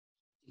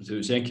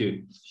So thank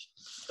you,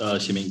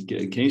 Ximin.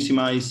 Can you see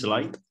my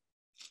slide?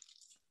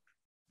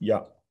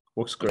 Yeah,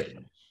 works great.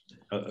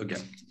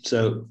 Okay.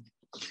 So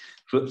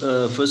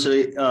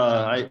firstly,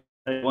 I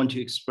want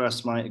to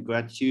express my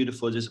gratitude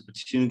for this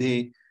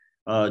opportunity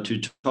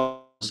to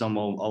talk some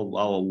of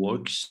our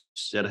works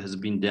that has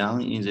been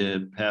done in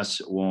the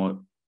past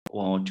 1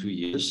 or 2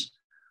 years.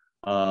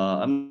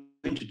 I'm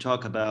going to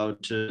talk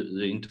about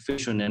the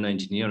interfacial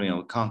nano-engineering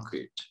of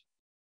concrete.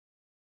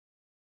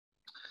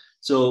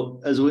 So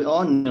as we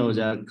all know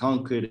that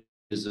concrete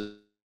is a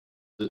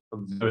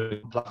very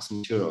complex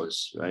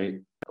materials,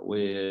 right?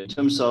 In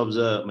terms of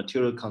the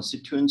material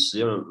constituents,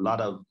 there are a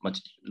lot of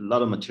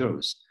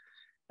materials.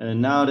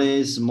 And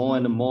nowadays, more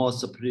and more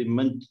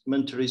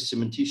supplementary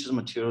cementitious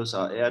materials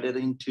are added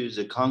into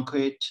the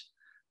concrete,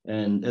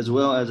 and as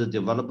well as the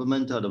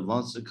development of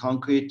advanced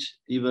concrete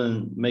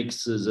even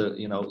makes the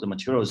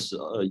materials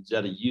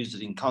that are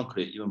used in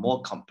concrete even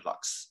more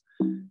complex.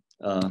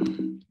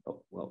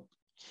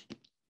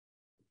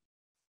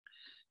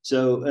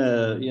 So,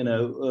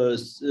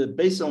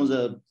 based on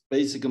the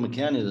basic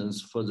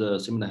mechanisms for the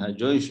cement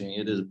hydration,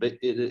 it is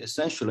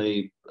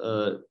essentially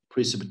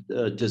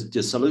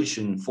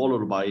dissolution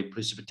followed by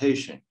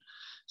precipitation.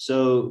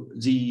 So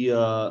the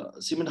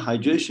cement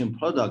hydration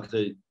product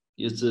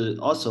is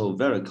also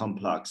very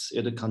complex.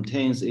 It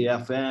contains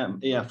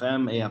AFM,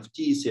 AFT,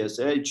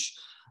 CSH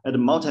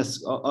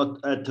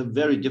at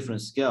very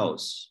different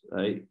scales,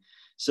 right?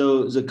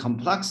 So the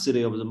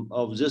complexity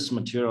of this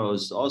material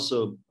is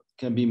also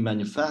can be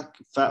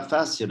manufactured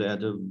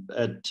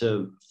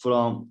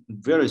from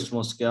very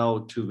small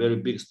scale to very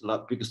big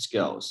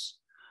scales,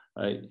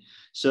 right?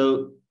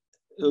 So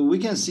we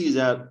can see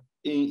that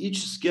in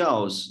each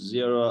scales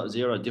there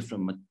are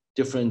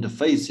different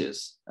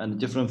phases, and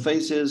different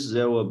phases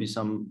there will be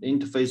some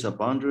interface or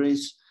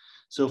boundaries.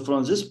 So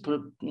from this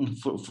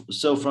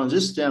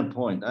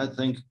standpoint, I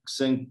think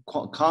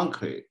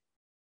concrete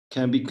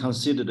can be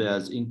considered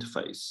as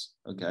interface.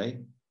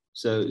 Okay.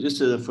 So this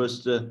is the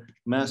first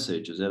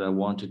message that I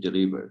want to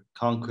deliver.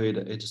 Concrete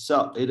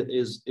itself,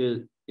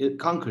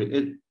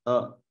 concrete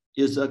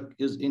is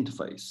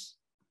interface.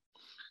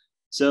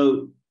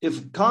 So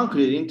if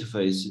concrete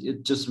interface,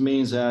 it just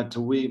means that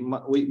we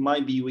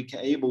can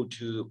able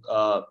to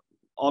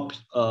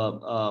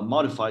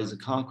modify the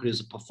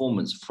concrete's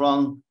performance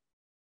from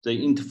the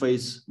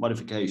interface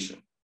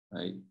modification,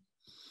 right?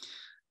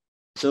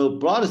 So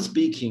broadly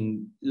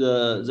speaking,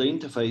 the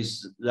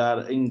interface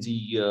that in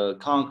the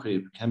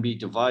concrete can be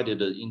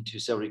divided into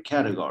several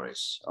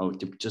categories,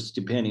 just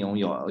depending on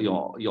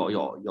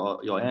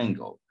your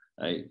angle,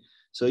 right?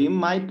 So in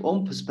my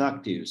own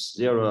perspectives,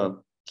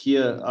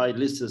 here I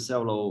listed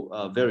several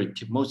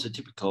most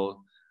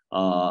typical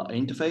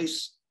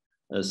interface,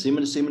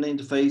 cement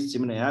interface,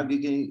 cement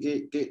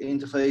aggregate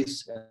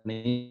interface,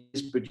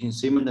 and between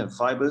cement and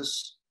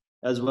fibers,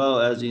 as well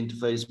as the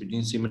interface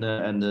between cement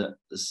and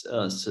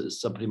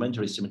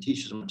supplementary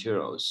cementitious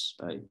materials,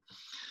 right?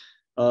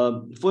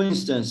 For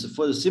instance,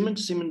 for the cement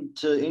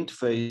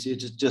interface,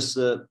 it is just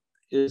the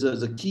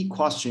key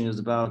question is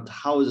about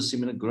how the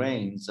cement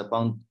grains are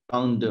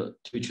bound to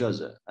each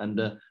other, and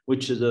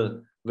which is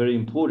very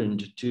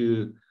important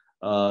to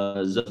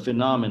the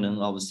phenomenon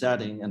of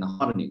setting and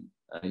hardening,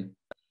 right?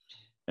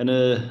 And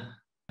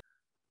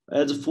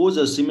as for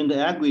the cement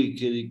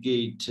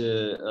aggregate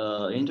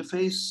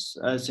interface,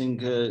 I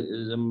think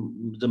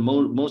the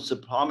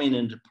most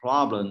prominent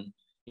problem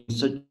in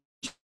such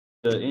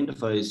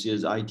interface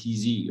is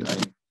ITZ,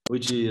 right?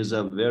 Which is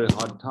a very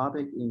hot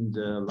topic in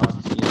the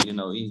last, in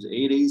the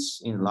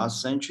 80s, in the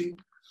last century.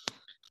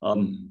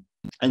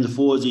 And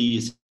for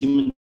the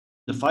cement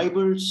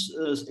fibers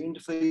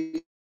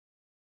interface,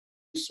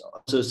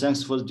 so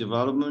thanks for the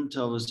development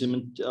of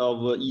cement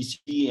of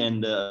EC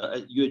and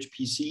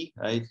UHPC,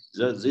 right?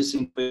 This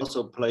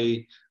also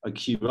play a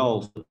key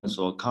role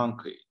for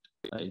concrete,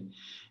 right?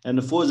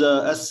 And for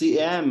the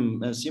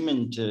SCM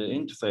cement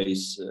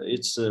interface,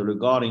 it's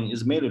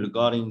mainly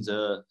regarding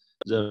the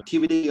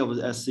activity of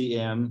the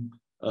SCM.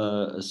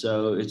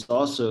 So it's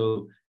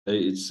also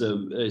it's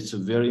a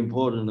very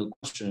important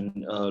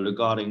question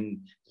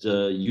regarding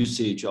the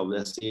usage of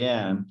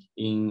SCM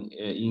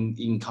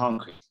in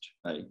concrete.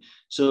 Right.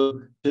 So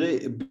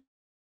today,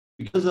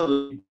 because of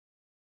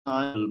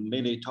I'll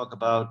mainly talk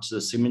about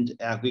the cement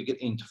aggregate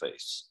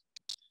interface.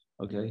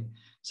 Okay.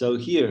 So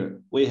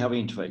here we have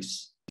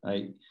interface.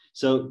 Right.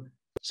 So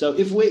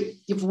if we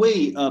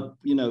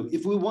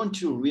want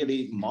to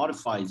really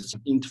modify this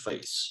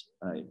interface,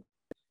 right?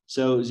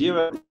 So there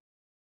are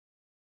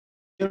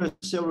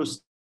several.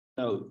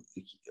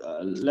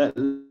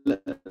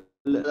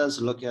 Let us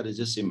look at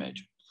this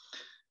image.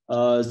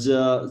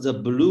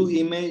 The blue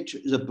image,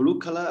 the blue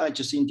color, I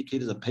just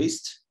indicated the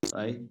paste,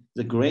 right?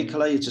 The gray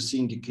color, it just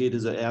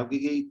indicated the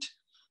aggregate.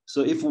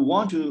 So if we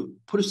want to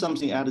put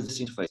something out of this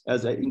interface,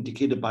 as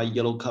indicated by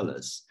yellow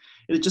colors,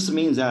 it just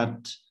means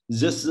that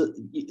this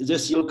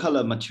yellow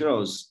color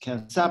materials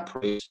can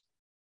separate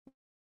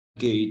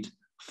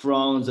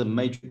from the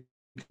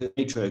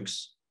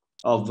matrix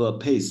of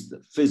paste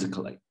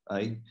physically,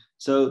 right?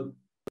 So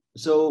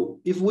So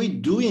if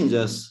we're doing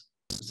this,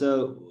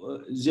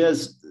 so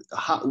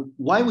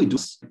why we do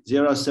this?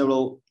 There are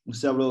several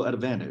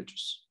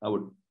advantages.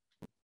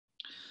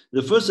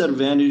 The first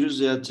advantage is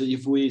that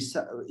if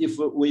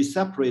we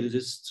separate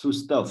this two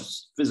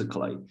stuffs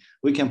physically,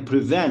 we can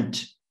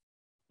prevent,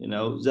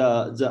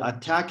 the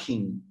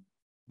attacking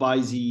by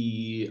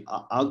the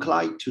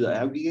alkali to the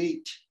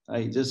aggregate.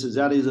 Right?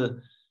 That is a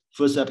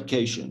first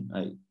application.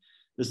 Right?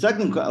 The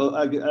second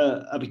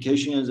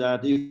application is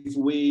that if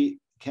we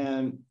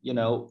can,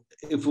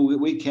 if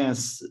we can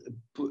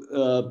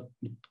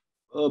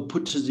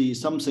put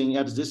something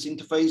at this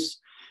interface,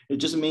 it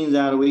just means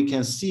that we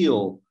can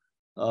seal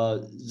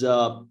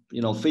the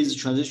phase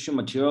transition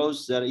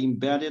materials that are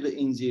embedded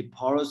in the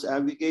porous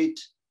aggregate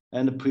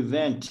and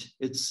prevent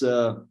its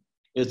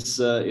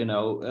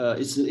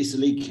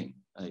leaking.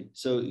 Right?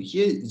 So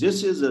here,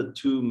 this is the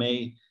two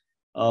main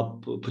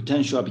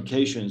potential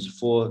applications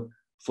for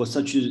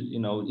such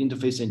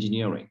interface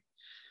engineering.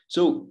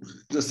 So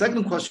the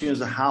second question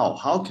is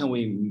how can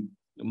we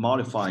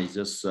modify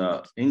this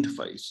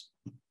interface?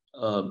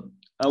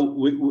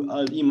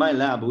 In my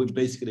lab, we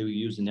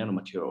use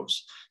nanomaterials.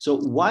 So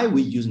why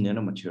we use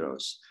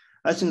nanomaterials?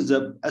 I think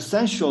the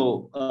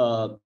essential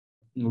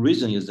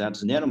reason is that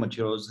the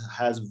nanomaterials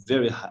has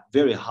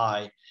very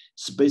high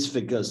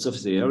specific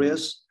surface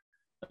areas,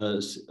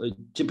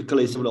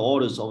 typically several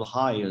orders of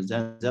higher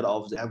than that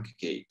of the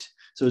aggregate.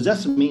 So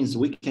that means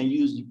we can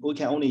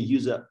only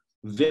use a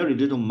very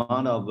little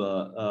amount of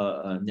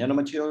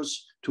nanomaterials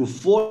to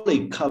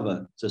fully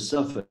cover the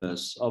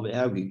surface of the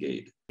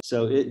aggregate.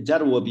 So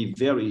that will be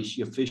very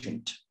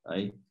efficient,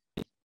 right?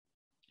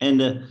 And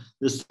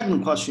the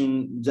second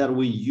question that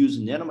we use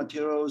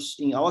nanomaterials,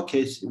 in our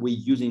case, we're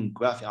using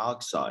graphene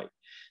oxide,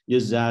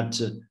 is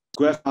that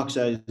graphene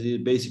oxide is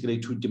basically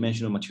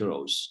two-dimensional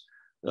materials.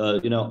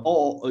 Which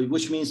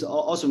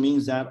also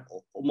means that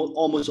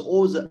almost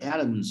all the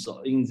atoms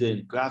in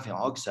the graphene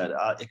oxide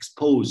are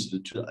exposed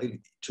to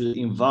the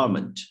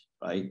environment,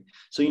 right?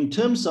 So in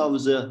terms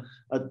of the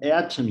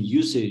atom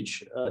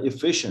usage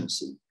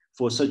efficiency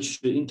for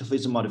such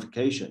interface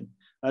modification,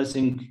 I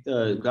think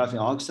graphene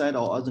oxide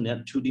or other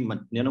 2D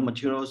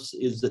nanomaterials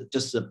is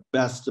just the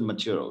best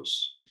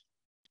materials.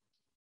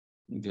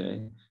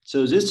 Okay,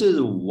 so this is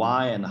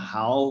why and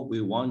how we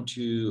want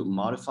to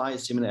modify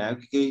similar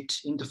aggregate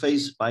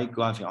interface by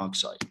graphene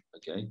oxide.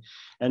 Okay,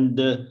 and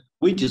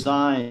we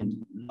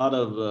designed a lot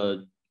of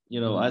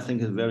I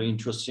think very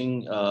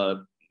interesting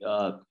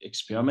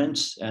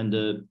experiments, and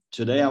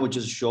today I will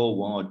just show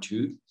one or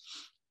two.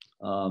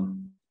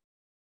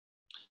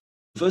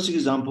 First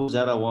example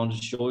that I want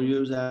to show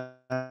you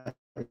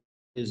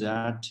is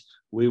that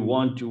we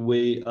want to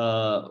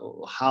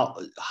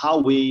how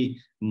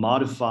we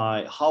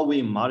modify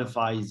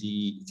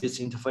this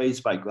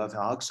interface by graphene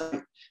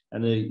oxide.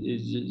 And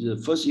the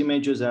first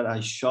images that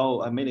I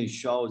mainly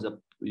show the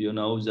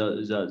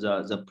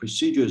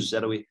procedures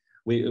that we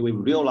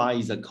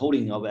realize the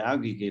coating of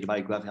aggregate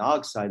by graphene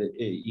oxide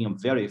in a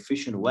very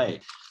efficient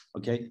way.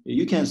 Okay,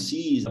 you can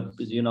see the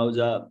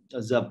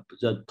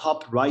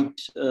top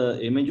right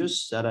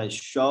images that I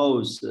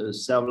shows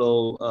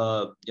several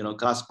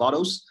glass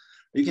bottles.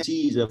 You can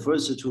see the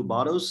first two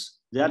bottles.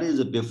 That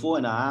is before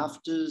and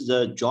after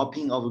the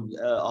dropping of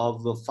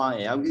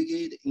fine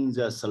aggregate in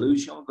the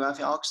solution of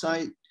graphene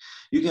oxide.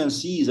 You can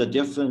see the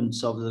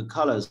difference of the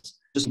colors.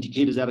 Just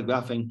indicates that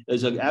graphene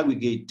as an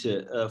aggregate,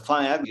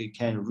 fine aggregate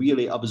can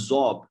really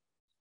absorb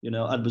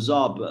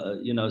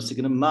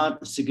significant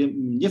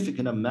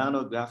amount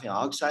of graphene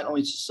oxide on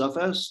its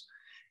surface.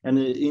 And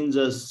in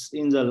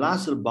the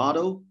last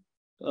bottle,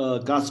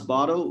 glass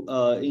bottle,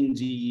 in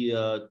the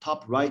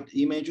top right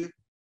image,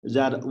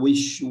 that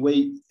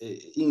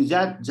in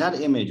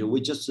that image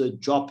we just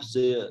drop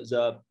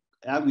the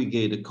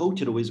aggregate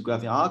coated with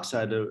graphene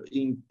oxide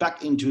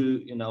back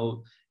into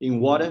in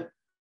water.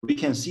 We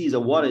can see the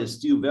water is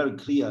still very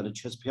clear and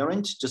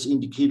transparent, just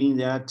indicating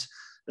that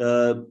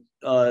the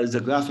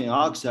graphene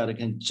oxide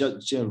can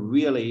just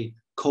really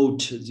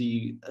coat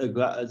the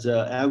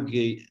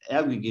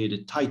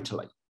aggregate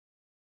tightly,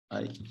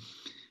 right?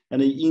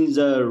 And in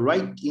the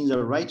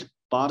right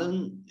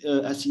bottom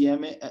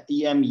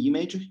EM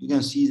image, you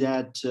can see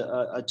that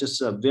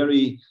just a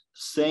very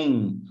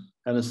thin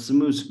and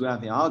smooth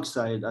graphene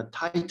oxide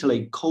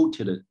tightly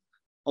coated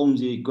on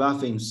the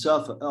graphene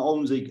surface,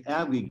 on the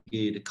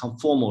aggregate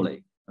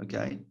conformally.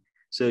 Okay,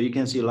 so you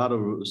can see a lot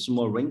of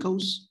small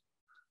wrinkles.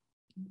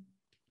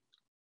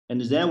 And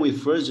then we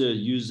further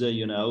use,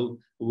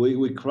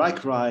 we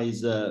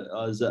characterize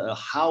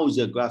how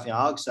the graphene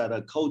oxide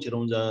are coated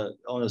on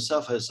the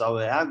surface of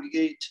the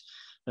aggregate.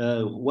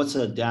 What's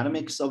the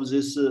dynamics of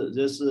this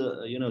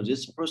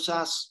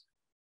process?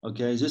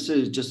 Okay, this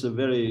is just a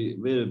very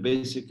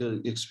basic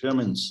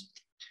experiments,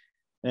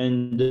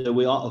 and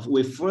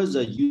we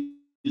further use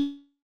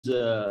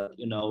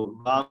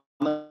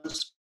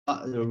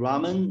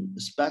Raman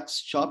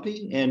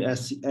spectroscopy and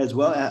as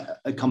well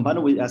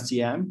combined with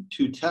SEM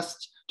to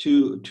test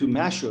to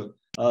measure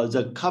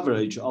the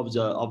coverage of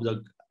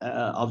the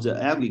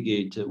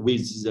aggregate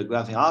with the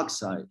graphene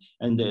oxide,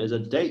 and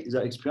the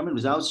experiment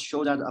results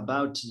show that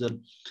about the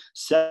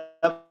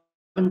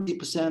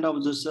 70%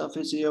 of the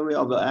surface area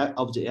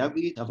of the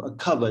aggregate have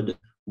covered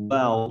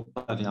well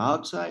by graphene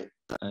oxide,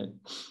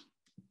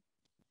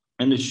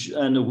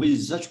 and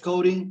with such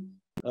coating,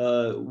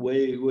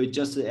 we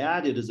just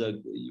added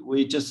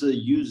we just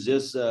use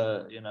this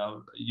I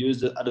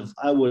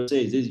would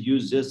say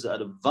use this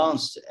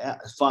advanced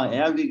fine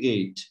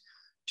aggregate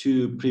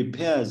to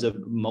prepare the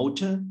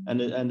motor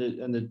and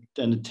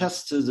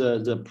test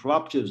the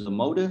properties of the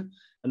motor,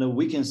 and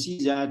we can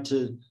see that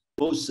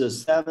both the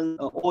 7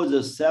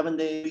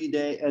 day,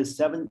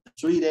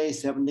 3 day,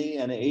 7 day,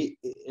 and 8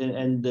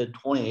 and the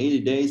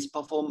 28 days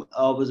perform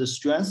of the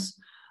strength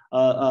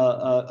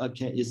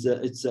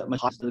it's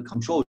a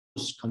control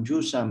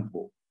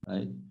sample,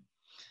 right?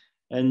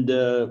 And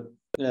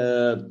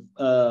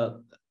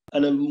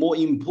more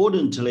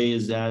importantly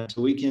is that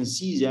we can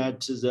see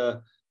that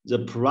the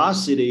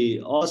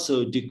porosity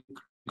also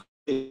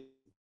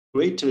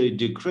greatly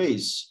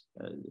decrease,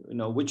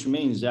 which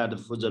means that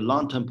for the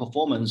long-term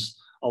performance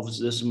of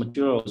this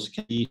materials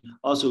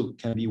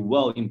can be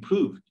well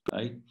improved,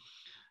 right?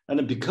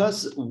 And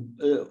because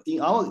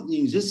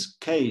in this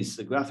case,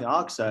 the graphene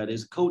oxide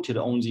is coated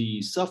on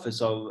the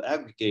surface of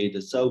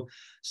aggregate, so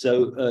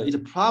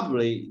it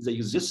probably the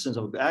existence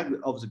of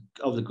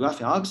the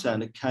graphene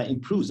oxide can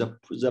improve the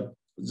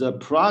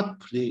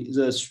property,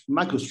 the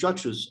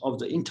microstructures of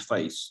the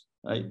interface,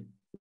 right?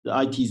 The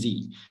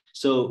ITZ.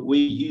 So we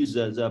use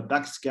the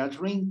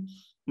backscattering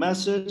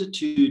method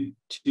to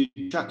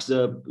check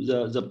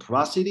the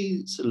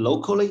porosity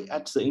locally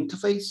at the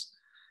interface.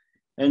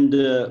 And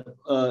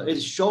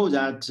it shows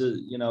that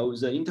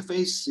the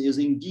interface is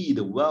indeed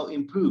well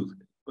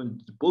improved,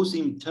 both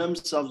in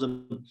terms of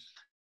the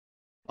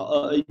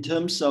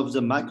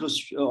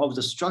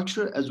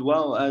structure as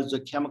well as the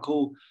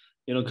chemical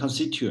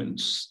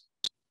constituents.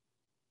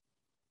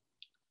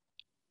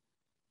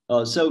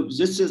 So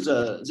this is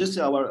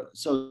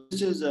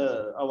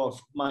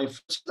my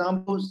first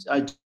example.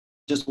 I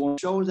just want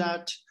to show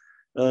that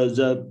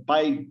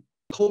by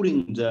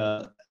coating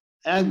the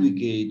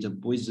aggregate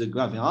with the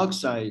graphene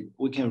oxide,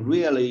 we can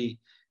really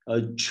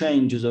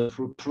change the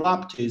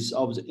properties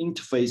of the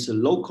interface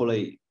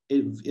locally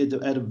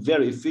at a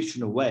very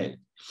efficient way.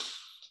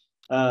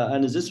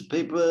 And this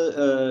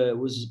paper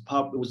was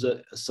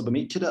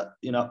submitted,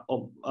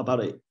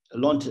 about a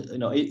long,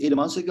 8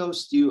 months ago,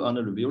 still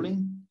under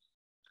reviewing.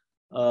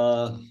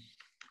 I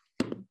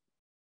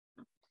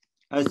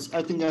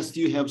think I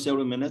still have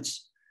several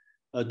minutes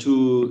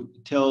to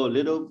tell a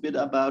little bit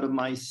about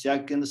my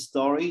second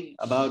story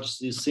about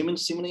the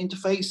Siemens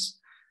interface.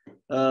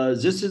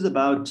 This is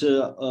about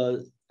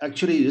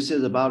actually this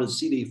is about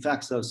see the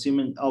effects of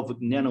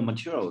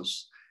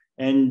nanomaterials,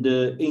 and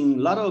in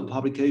a lot of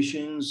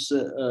publications,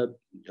 it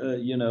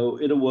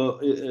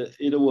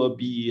will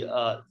be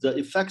the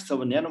effects of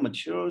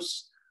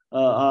nanomaterials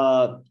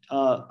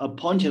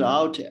pointed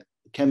out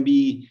can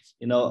be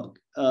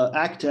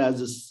act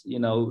as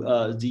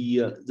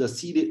the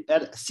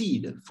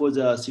seed for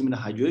the cement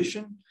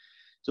hydration.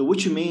 So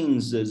which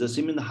means the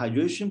cement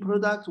hydration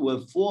products were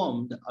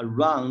formed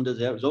around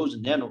those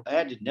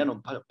added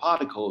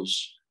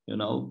nanoparticles,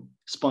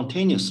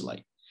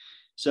 spontaneously.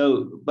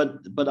 So,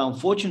 but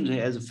unfortunately,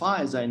 as far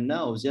as I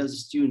know,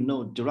 there's still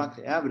no direct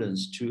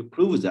evidence to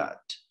prove that.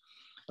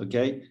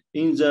 Okay,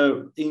 in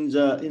the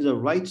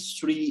right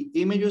 3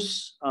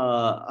 images,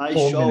 I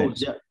showed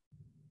that.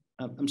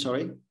 I'm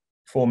sorry.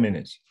 4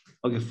 minutes.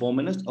 Okay, 4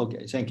 minutes.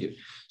 Okay, thank you.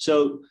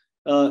 So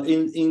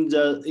in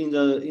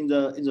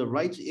the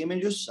right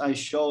images, I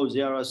show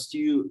there are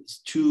still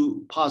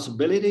 2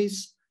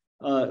 possibilities.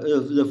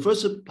 The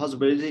first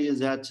possibility is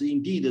that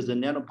indeed the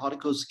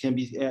nanoparticles can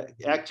be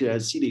acted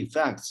as seed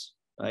effects,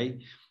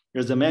 right?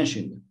 As I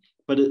mentioned,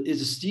 but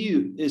it's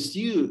still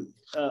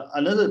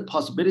another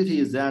possibility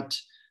is that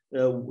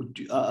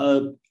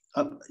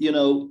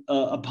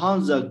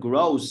upon the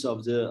growth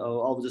of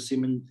the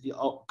cement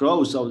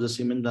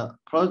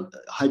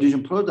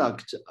hydrogen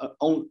product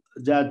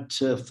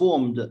that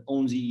formed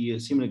on the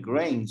cement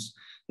grains,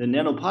 the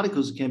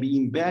nanoparticles can be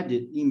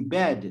embedded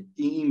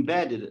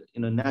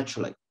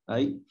naturally,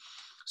 right?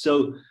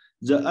 So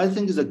I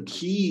think the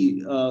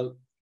key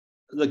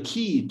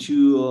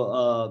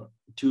to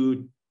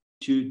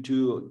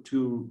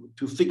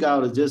figure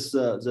out this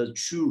the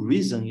true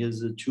reason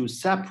is to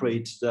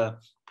separate the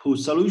pool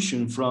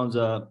solution from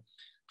the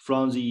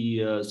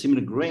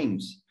cement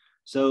grains.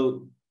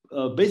 So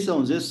based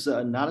on this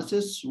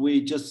analysis,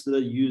 we just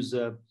use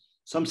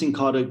something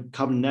called a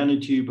carbon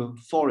nanotube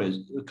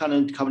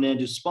carbon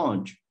nanotube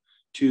sponge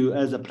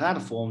as a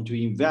platform to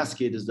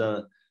investigate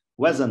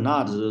whether or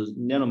not the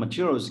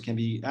nanomaterials can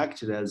be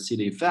acted as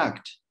seed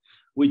effect.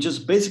 We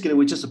just put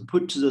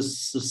the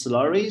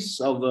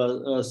slurries of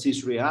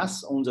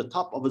C3S on the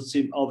top of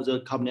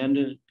the carbon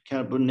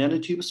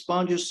nanotube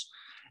sponges,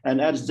 and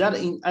at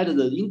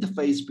the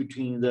interface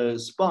between the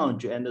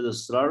sponge and the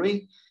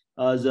slurry,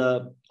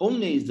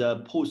 only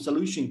the pool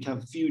solution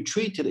can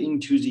filtrate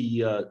into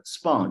the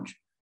sponge.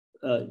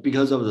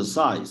 because of the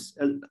size.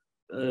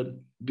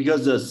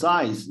 Because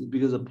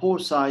the pore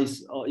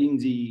size in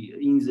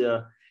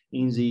the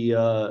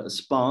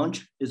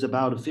sponge is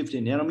about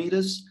 50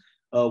 nanometers,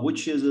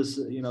 which is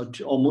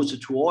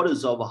almost 2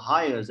 orders of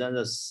higher than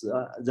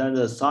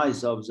the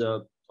size of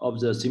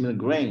the similar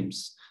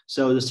grains.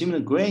 So the similar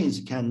grains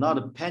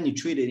cannot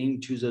penetrate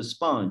into the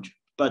sponge,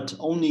 but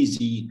only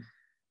the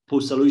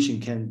pore solution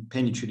can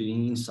penetrate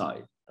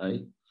inside,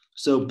 right?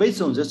 So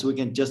based on this, we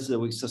can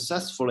we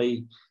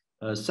successfully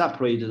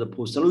separate the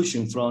pore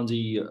solution from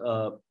the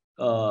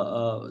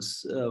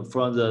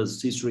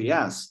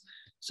C3S.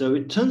 So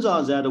it turns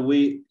out that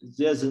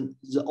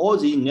all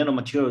the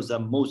nanomaterials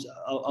are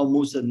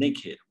almost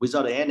naked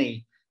without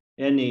any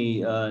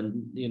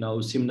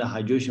similar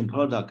hydration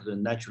product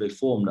naturally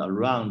formed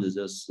around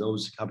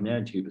those carbon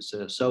nanotubes.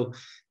 So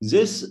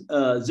this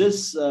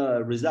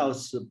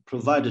results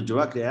provide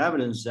direct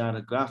evidence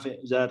that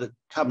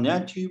carbon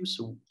nanotubes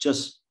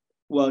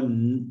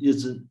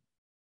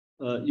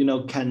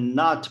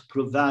cannot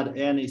provide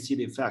any seed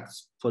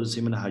effects for the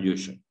similar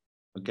hydration.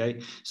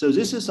 Okay, so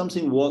this is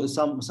something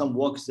some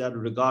works that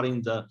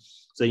regarding the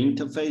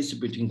interface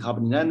between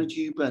carbon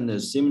nanotube and the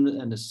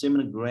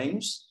similar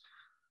grains.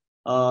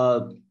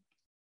 So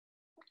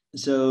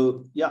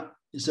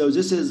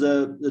this is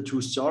the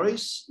two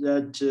stories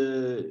that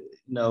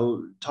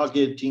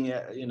targeting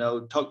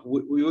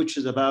which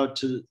is about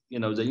the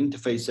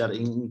interface that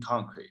in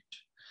concrete.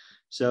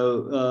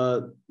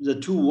 So the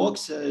two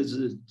works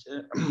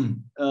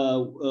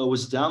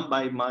was done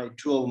by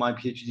two of my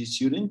PhD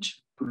students,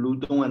 Lu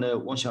Dong and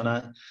Wang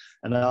Xiaonan,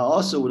 and I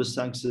also would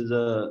thank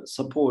the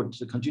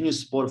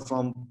continuous support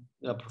from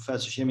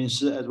Professor Xianmin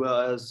Shi as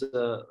well as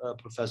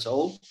Professor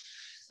O.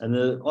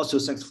 And also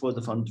thanks for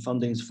the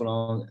fundings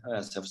from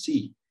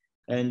SFC.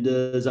 And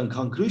the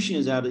conclusion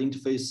is that the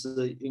interface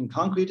in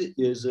concrete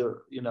is,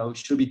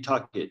 should be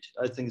targeted.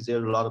 I think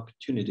there are a lot of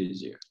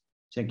opportunities there.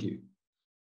 Thank you.